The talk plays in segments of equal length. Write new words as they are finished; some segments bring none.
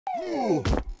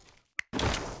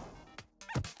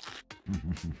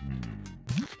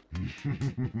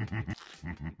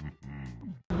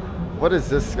What is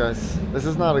this, guys? This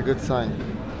is not a good sign.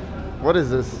 What is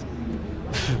this?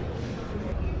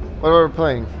 What are we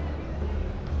playing?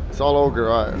 It's all Ogre.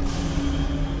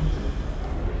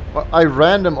 I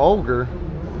random Ogre.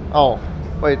 Oh,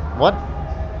 wait, what?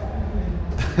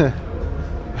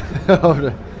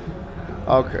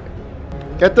 Okay.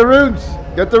 Get the runes!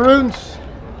 Get the runes!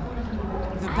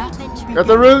 Get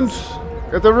the runes!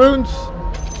 Get the runes!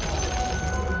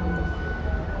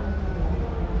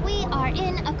 We are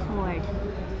in accord.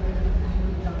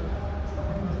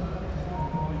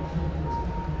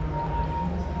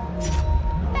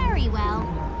 Very well.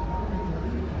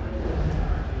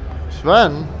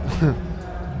 Sven?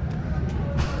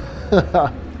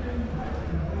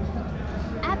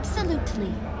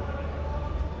 Absolutely.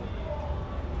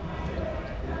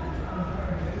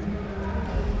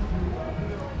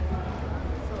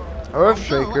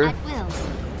 Earthshaker?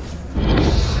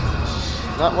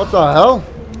 What the hell?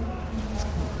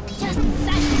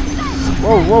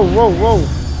 Whoa, whoa, whoa, whoa.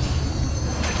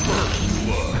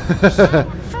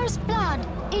 First blood,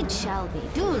 it shall be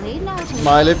duly noted.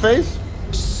 Smiley face?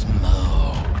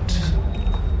 Smoked.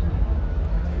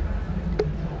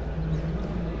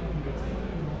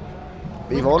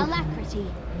 With Bivon? alacrity.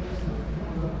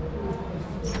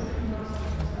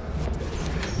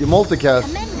 You multicast.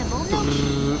 Commendable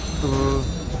notion.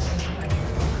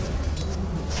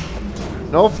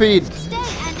 No feed. Stay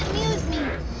and amuse me.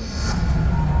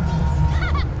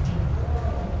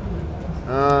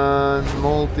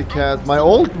 Multicast. My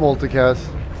old multicast.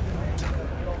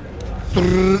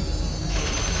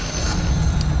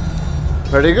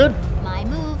 Pretty good. My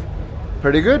move.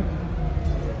 Pretty good.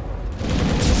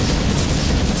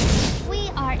 We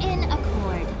are in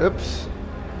accord. Oops.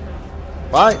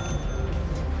 Bye.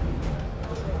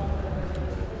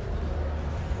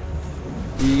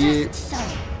 Yeah. Just so.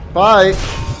 Bye.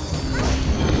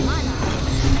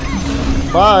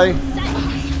 Bye.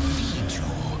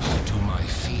 To my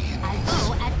fiend. I go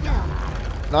at will.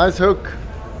 Nice hook.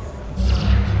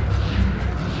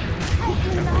 I do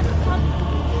not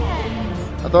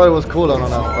comprehend. I thought it was cooldown on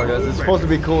that part, guys. It's supposed to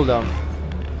be cooldown.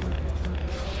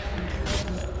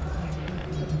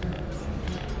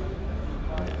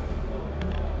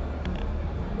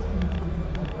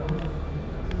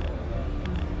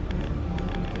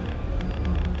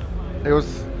 It was.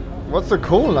 What's the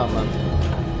cooldown, man?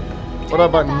 What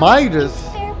about Midas?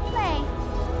 Fair play.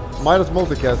 Midas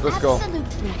multicast. Let's go.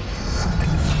 Absolutely.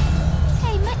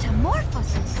 Hey,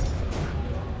 metamorphosis.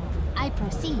 I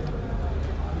proceed.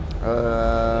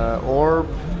 Orb.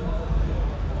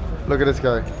 Look at this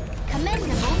guy.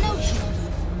 Commendable notion.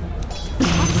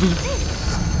 What is this?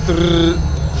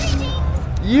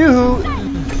 Greetings. You. Sun.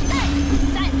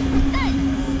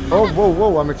 Oh, whoa,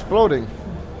 whoa! I'm exploding.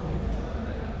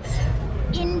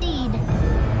 Indeed.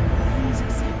 Please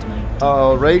accept my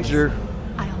Uh oh, Rager.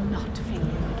 I'll not fail you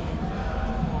again.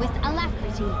 With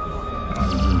alacrity.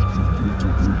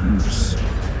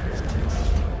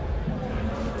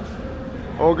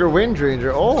 Ogre Wind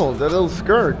Ranger. Oh, that little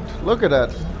skirt. Look at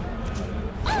that.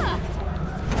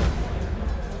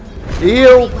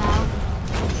 Heal. Well,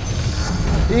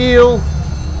 Heal.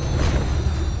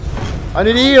 I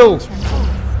need heal.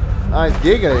 Nice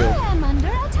giga I heal. am under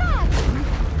attack.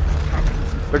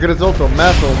 Look at his ult,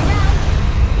 mass ult.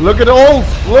 Look at the ult.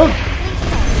 Look.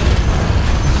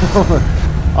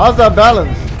 How's that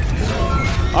balance?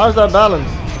 How's that balance?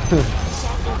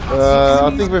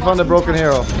 I think we found a broken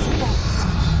hero.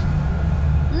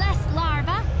 Less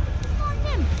larva, more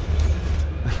nymph.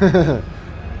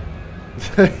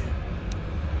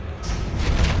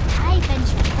 I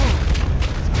venture forth.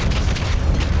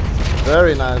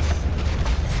 Very nice.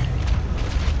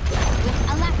 With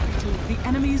alacrity. The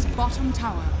enemy's bottom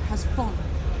tower has fallen.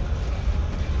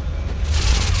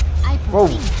 I Whoa.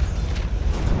 proceed.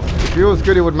 If he was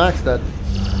good, he would max that.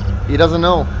 He doesn't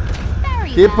know. Very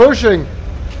Keep well. pushing.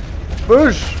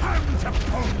 Push. I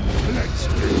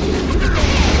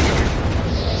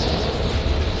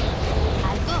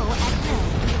go at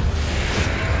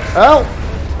will. Ow!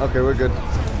 Okay, we're good.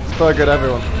 So I got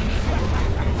everyone.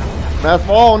 Math.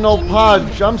 Oh, no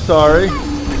Podge. I'm sorry.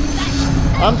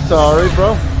 I'm sorry,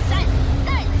 bro.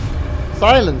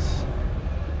 Silence.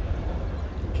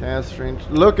 Cast range.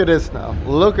 Look at this now.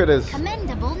 Look at this.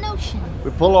 Commendable notion.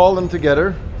 We pull all them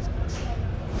together.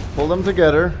 Pull them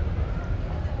together.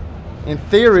 In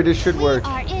theory, this should work. We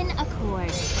are in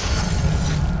accord.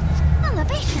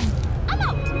 Elevation. I'm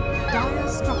out. Dire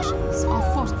structures are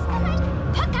fortified.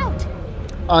 Puck out.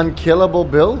 Unkillable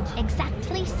build?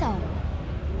 Exactly so.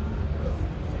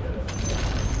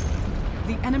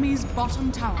 The enemy's bottom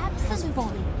tower has Absolutely.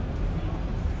 fallen.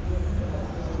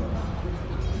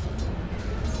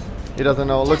 He doesn't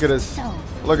know. Look at this. So.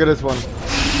 Look at this one.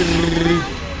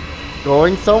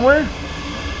 Going somewhere?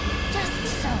 Just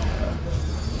so.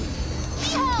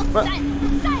 Behold, What? sun.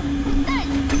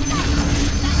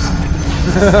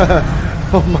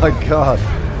 Oh my god.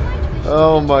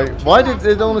 Oh my. Why did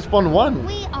it only spawn one?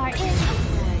 We are in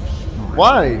Verrk.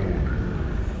 Why?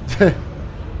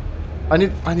 I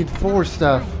need 4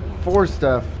 staff. 4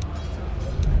 staff.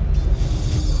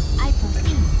 I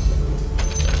proceed.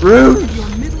 Runes! Your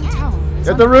middle tower is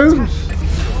Get the under runes!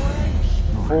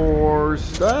 attack. 4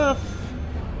 staff.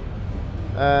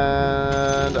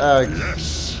 And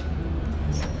eggs.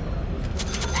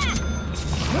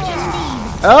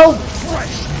 Ow!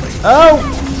 Ow!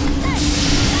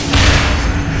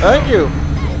 Thank you.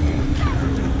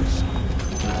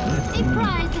 A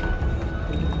prize.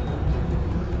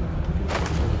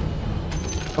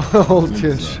 Oh,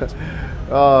 Tinsha.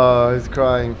 Oh, he's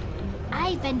crying.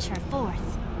 I venture forth.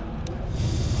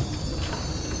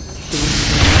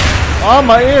 Oh,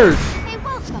 my ears! A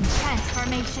welcome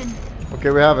transformation. Okay,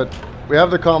 we have it. We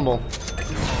have the combo.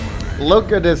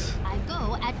 Look at this. I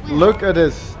go at will. Look at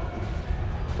this.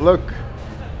 Look.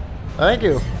 Thank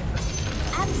you.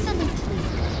 Absolutely.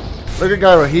 Look at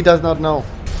Gyro. He does not know.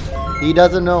 He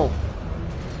doesn't know.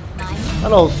 Mine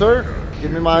Hello, sir.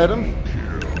 Give me my item.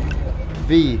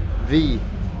 V.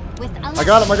 with a I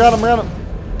got him.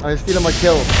 I'm stealing my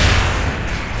kill.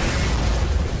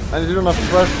 I need to do my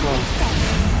fresh one.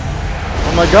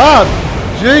 Oh my god!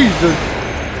 Jesus!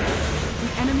 The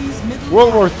enemy's middle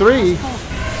World War tower III. has fallen.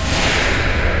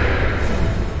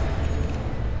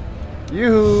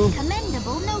 Yoo-hoo!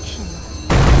 commendable notion.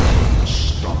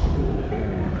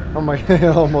 Oh my god,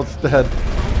 almost dead.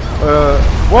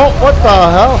 Whoa, what the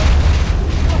hell?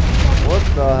 What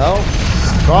the hell?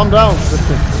 Calm down. The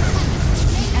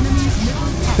enemy's middle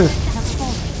tower has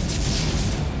fallen.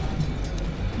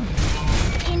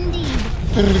 Indeed.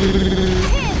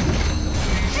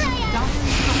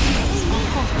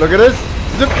 Look at this.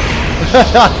 Zip.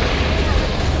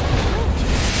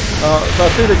 So I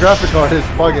see the graphic card is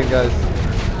bugging, guys.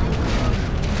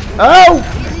 Ow!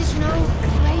 There is no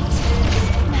great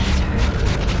matter.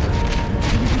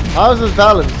 How's this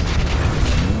balance?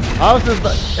 How's this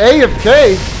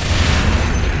AFK?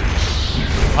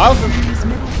 How's this? Enemy's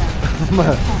middle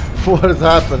barracks What is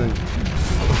happening?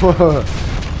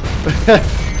 The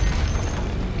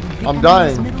I'm enemy's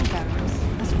dying. middle barracks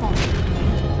has fallen.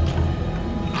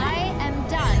 I am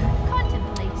done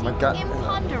contemplating My God.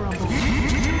 imponderable.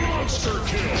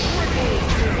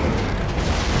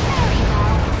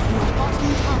 Your bottom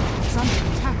tower is under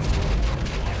attack.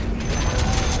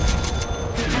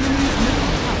 The enemy's middle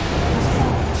tower has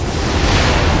fallen.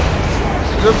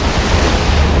 Zip.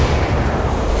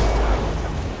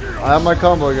 I have my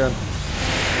combo again.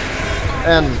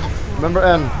 N. Remember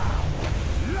N.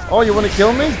 Oh, you want to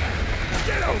kill me?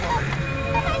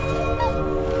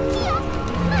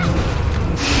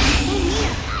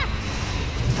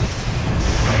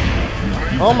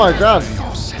 Oh my god.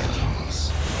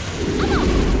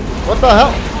 What the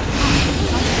hell?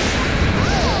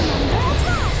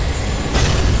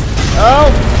 Ow!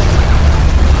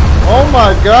 Oh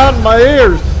my god, my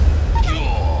ears!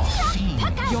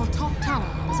 Your top tower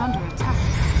is under attack.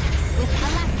 With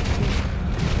alacrity.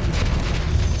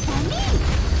 For me.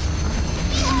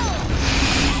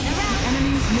 The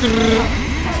enemy's middle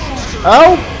tower has fallen. Ow!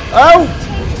 Ow!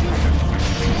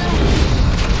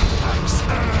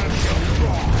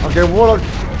 Okay, Warlock.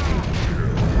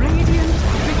 Radiant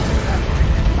victory.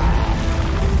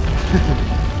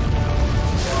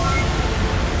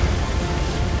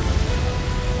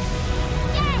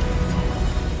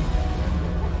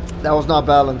 That was not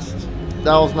balanced.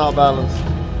 That was not balanced.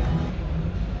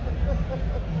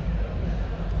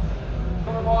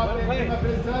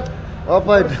 Well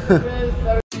played.